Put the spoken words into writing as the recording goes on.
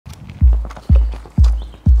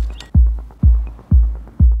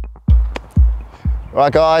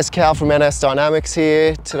Right guys, Cal from NSDynamics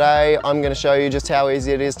here. Today I'm going to show you just how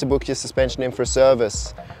easy it is to book your suspension in for a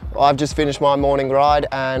service. I've just finished my morning ride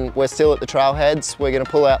and we're still at the trailheads. We're going to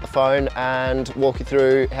pull out the phone and walk you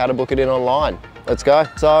through how to book it in online. Let's go.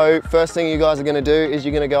 So first thing you guys are going to do is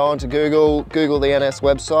you're going to go onto Google the NS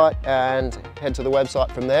website and head to the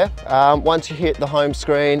website from there. Once you hit the home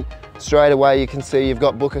screen, straight away you can see you've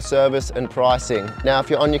got book a service and pricing. Now if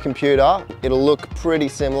you're on your computer, it'll look pretty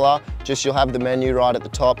similar, just you'll have the menu right at the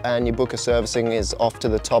top and your book a servicing is off to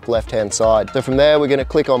the top left hand side. So from there we're going to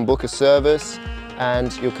click on book a service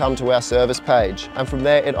and you'll come to our service page, and from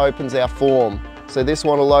there it opens our form. So this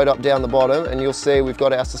one will load up down the bottom and you'll see we've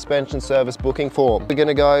got our suspension service booking form. We're going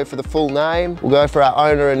to go for the full name. We'll go for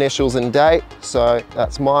our owner initials and date. So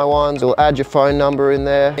that's my ones. We'll add your phone number in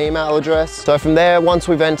there, email address. So from there, once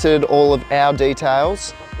we've entered all of our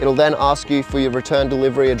details, it'll then ask you for your return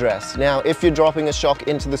delivery address. Now, if you're dropping a shock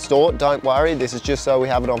into the store, don't worry. This is just so we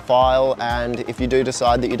have it on file. And if you do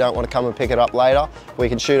decide that you don't want to come and pick it up later, we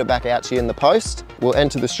can shoot it back out to you in the post. We'll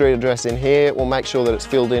enter the street address in here. We'll make sure that it's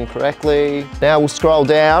filled in correctly. Now we'll scroll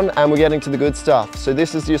down and we're getting to the good stuff. So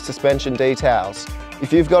this is your suspension details.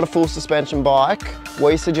 If you've got a full suspension bike,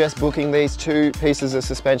 we suggest booking these two pieces of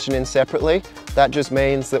suspension in separately. That just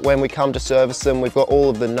means that when we come to service them, we've got all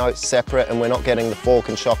of the notes separate and we're not getting the fork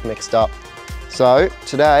and shock mixed up. So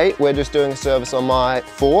today, we're just doing a service on my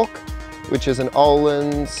fork, which is an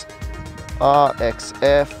Öhlins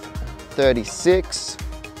RXF 36.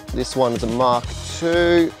 This one's a Mark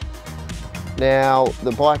II. Now,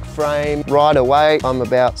 the bike frame, right away, I'm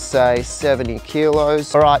about, say, 70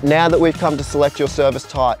 kilos. All right, now that we've come to select your service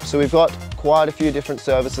type, so we've got quite a few different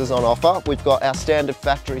services on offer. We've got our standard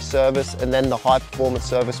factory service and then the high performance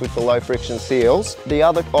service with the low friction seals. The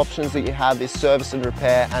other options that you have is service and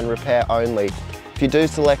repair only. If you do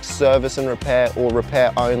select service and repair or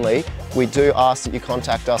repair only, we do ask that you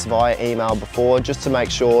contact us via email before, just to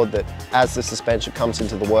make sure that as the suspension comes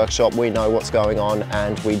into the workshop, we know what's going on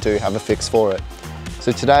and we do have a fix for it.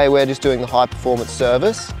 So today we're just doing the high performance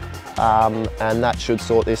service and that should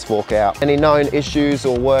sort this fork out. Any known issues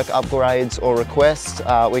or work upgrades or requests,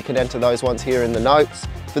 we can enter those ones here in the notes.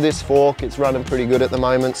 For this fork, it's running pretty good at the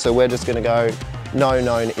moment, so we're just going to go no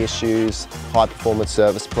known issues, high performance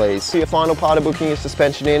service please. For your final part of booking your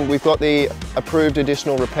suspension in, we've got the approved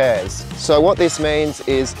additional repairs. So what this means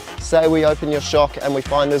is, say we open your shock and we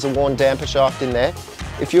find there's a worn damper shaft in there.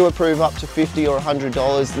 If you approve up to $50 or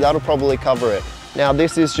 $100, that'll probably cover it. Now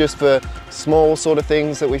this is just for small sort of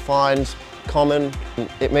things that we find common.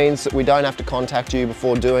 It means that we don't have to contact you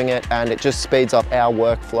before doing it and it just speeds up our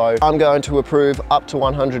workflow. I'm going to approve up to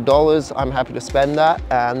 $100. I'm happy to spend that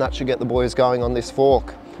and that should get the boys going on this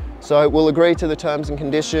fork. So we'll agree to the terms and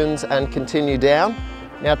conditions and continue down.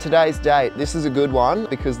 Now today's date, this is a good one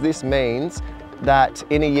because this means that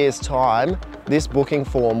in a year's time, this booking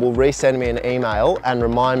form will resend me an email and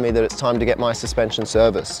remind me that it's time to get my suspension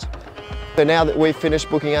serviced. So now that we've finished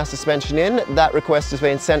booking our suspension in, that request has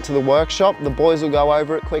been sent to the workshop. The boys will go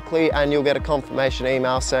over it quickly and you'll get a confirmation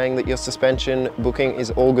email saying that your suspension booking is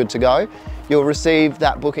all good to go. You'll receive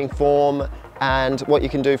that booking form and what you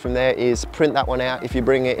can do from there is print that one out if you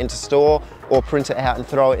bring it into store, or print it out and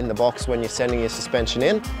throw it in the box when you're sending your suspension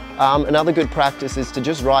in. Another good practice is to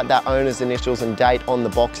just write that owner's initials and date on the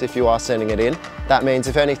box if you are sending it in. That means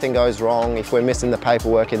if anything goes wrong, if we're missing the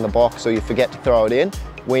paperwork in the box or you forget to throw it in,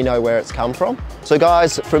 we know where it's come from. So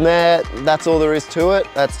guys, from there, that's all there is to it.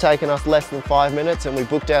 That's taken us less than 5 minutes and we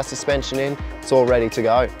booked our suspension in. It's all ready to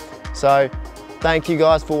go. So thank you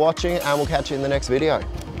guys for watching and we'll catch you in the next video.